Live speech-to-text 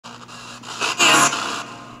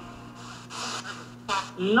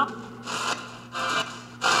No.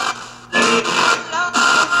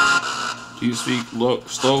 Do you speak low,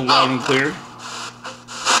 slow, loud, and clear?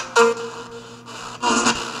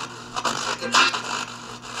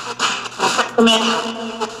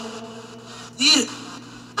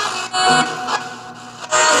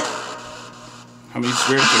 How many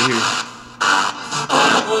spirits are here?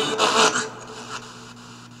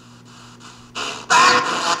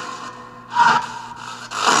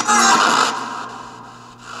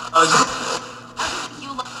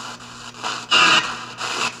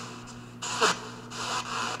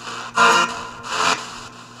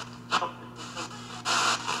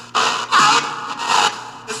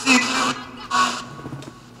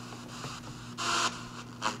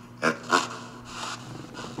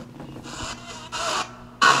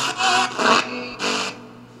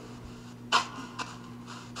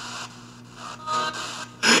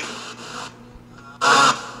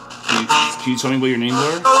 Can you tell me what your names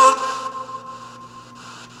are?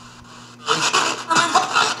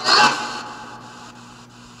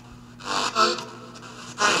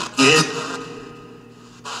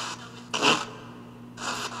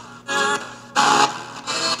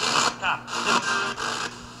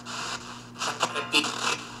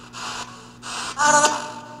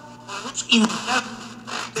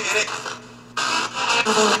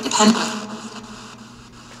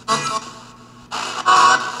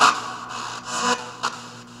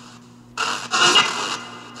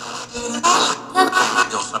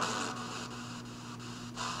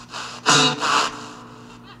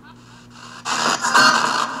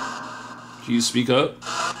 Can you speak up?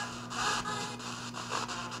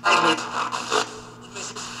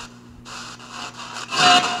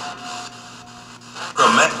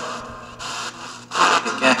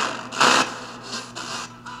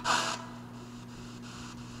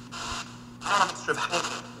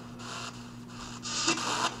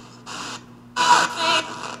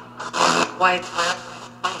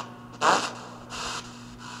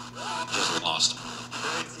 Just lost.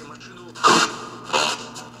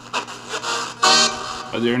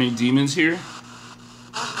 Are there any demons here?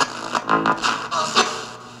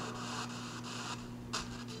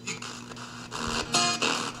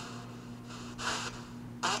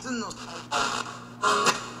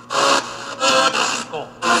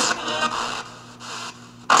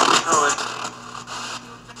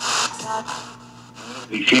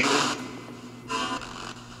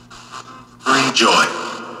 Bring joy.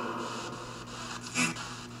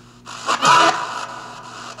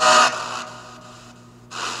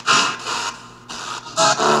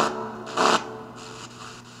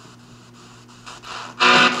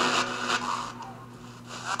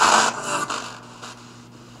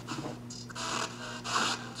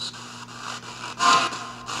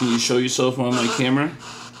 Can you show yourself on my camera?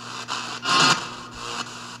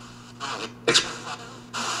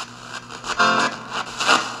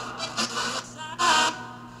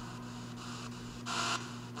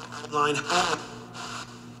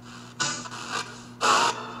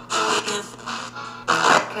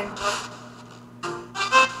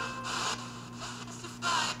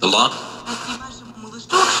 The lock?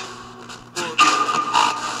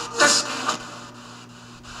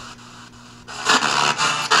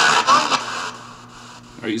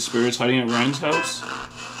 Are you spirits hiding at Ryan's house?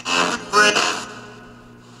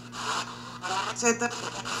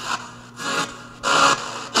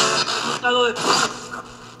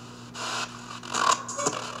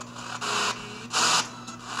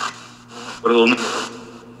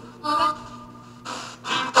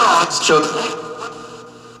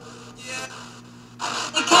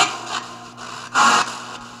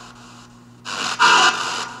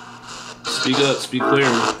 Speak up, speak clear.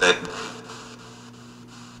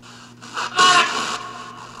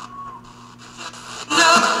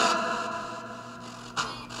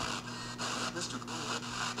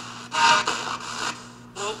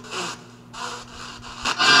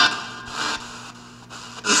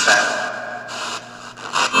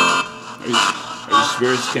 Are you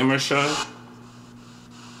spirits camera shy?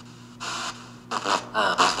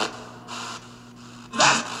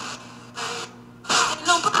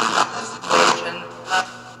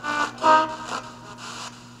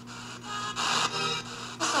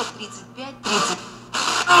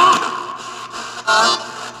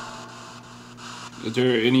 Is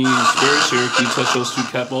there any spirits here? Can you touch those two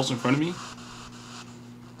cat balls in front of me?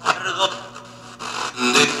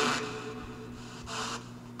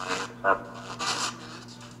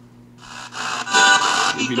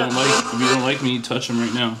 If you don't like me, touch them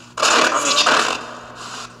right now.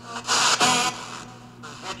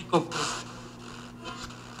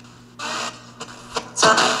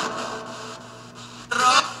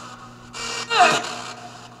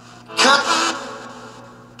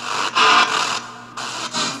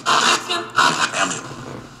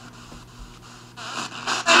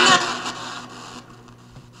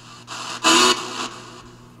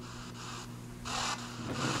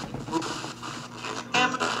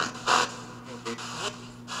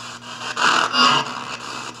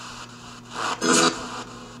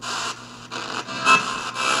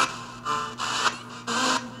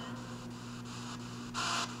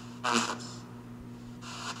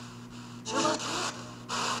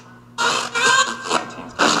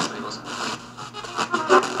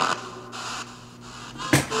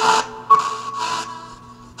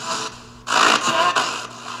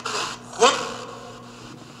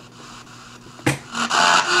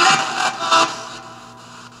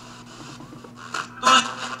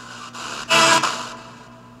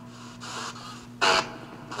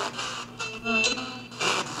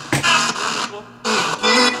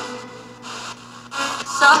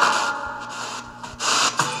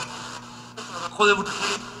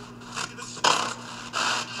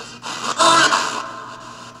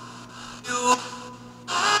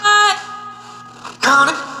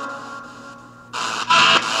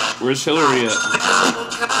 Where's Hillary at?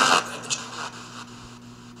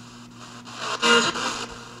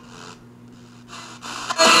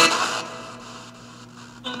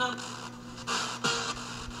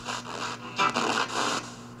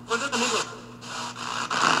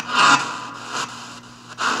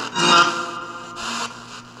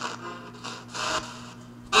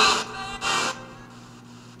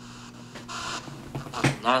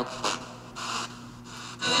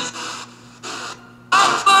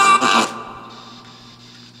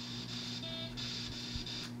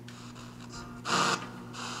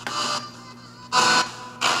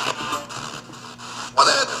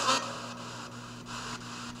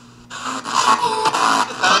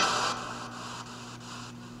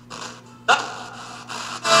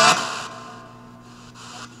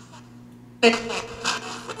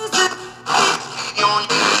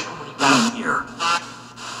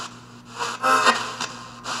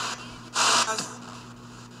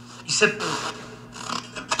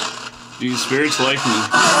 These spirits like me.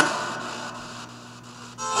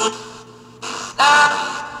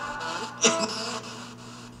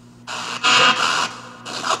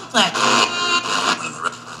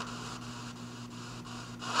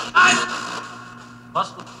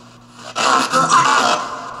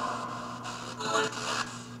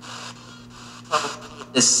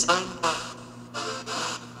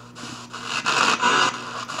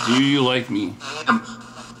 Do you like me?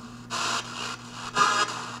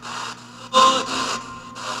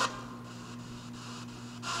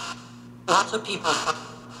 Lots of people.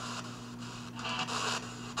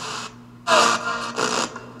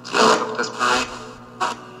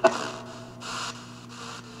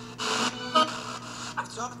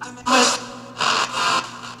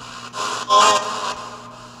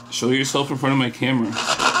 Show yourself in front of my camera.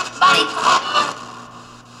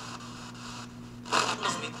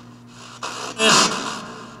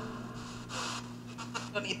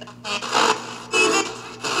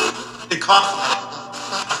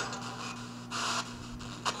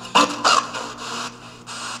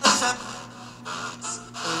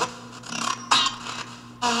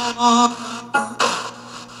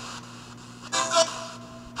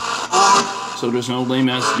 So there's no lame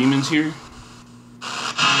ass demons here?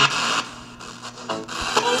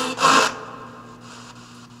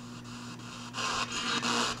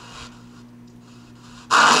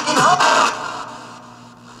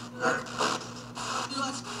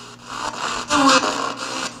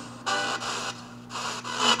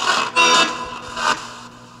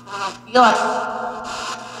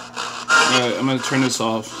 Alright, I'm gonna turn this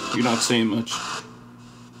off. You're not saying much.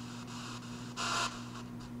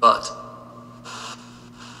 But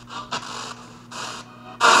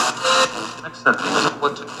next step is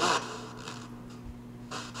what to do.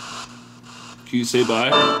 Can you say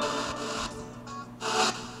bye?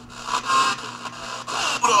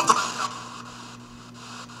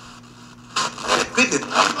 Good.